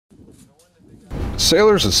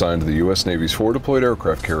Sailors assigned to the U.S. Navy's four-deployed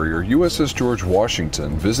aircraft carrier USS George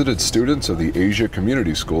Washington visited students of the Asia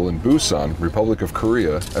Community School in Busan, Republic of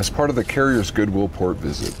Korea, as part of the carrier's Goodwill port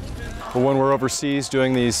visit. When we're overseas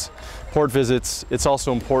doing these port visits, it's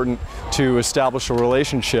also important to establish a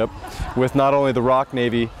relationship with not only the ROK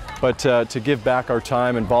Navy, but to give back our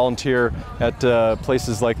time and volunteer at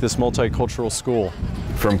places like this multicultural school.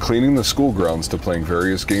 From cleaning the school grounds to playing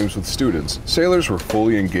various games with students, sailors were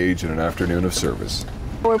fully engaged in an afternoon of service.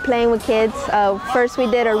 We're playing with kids. First we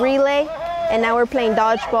did a relay, and now we're playing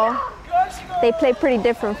dodgeball. They play pretty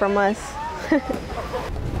different from us.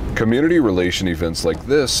 Community relation events like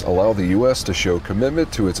this allow the U.S. to show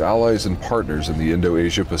commitment to its allies and partners in the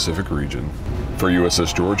Indo-Asia Pacific region. For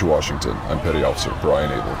USS George Washington, I'm Petty Officer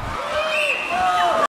Brian Abel.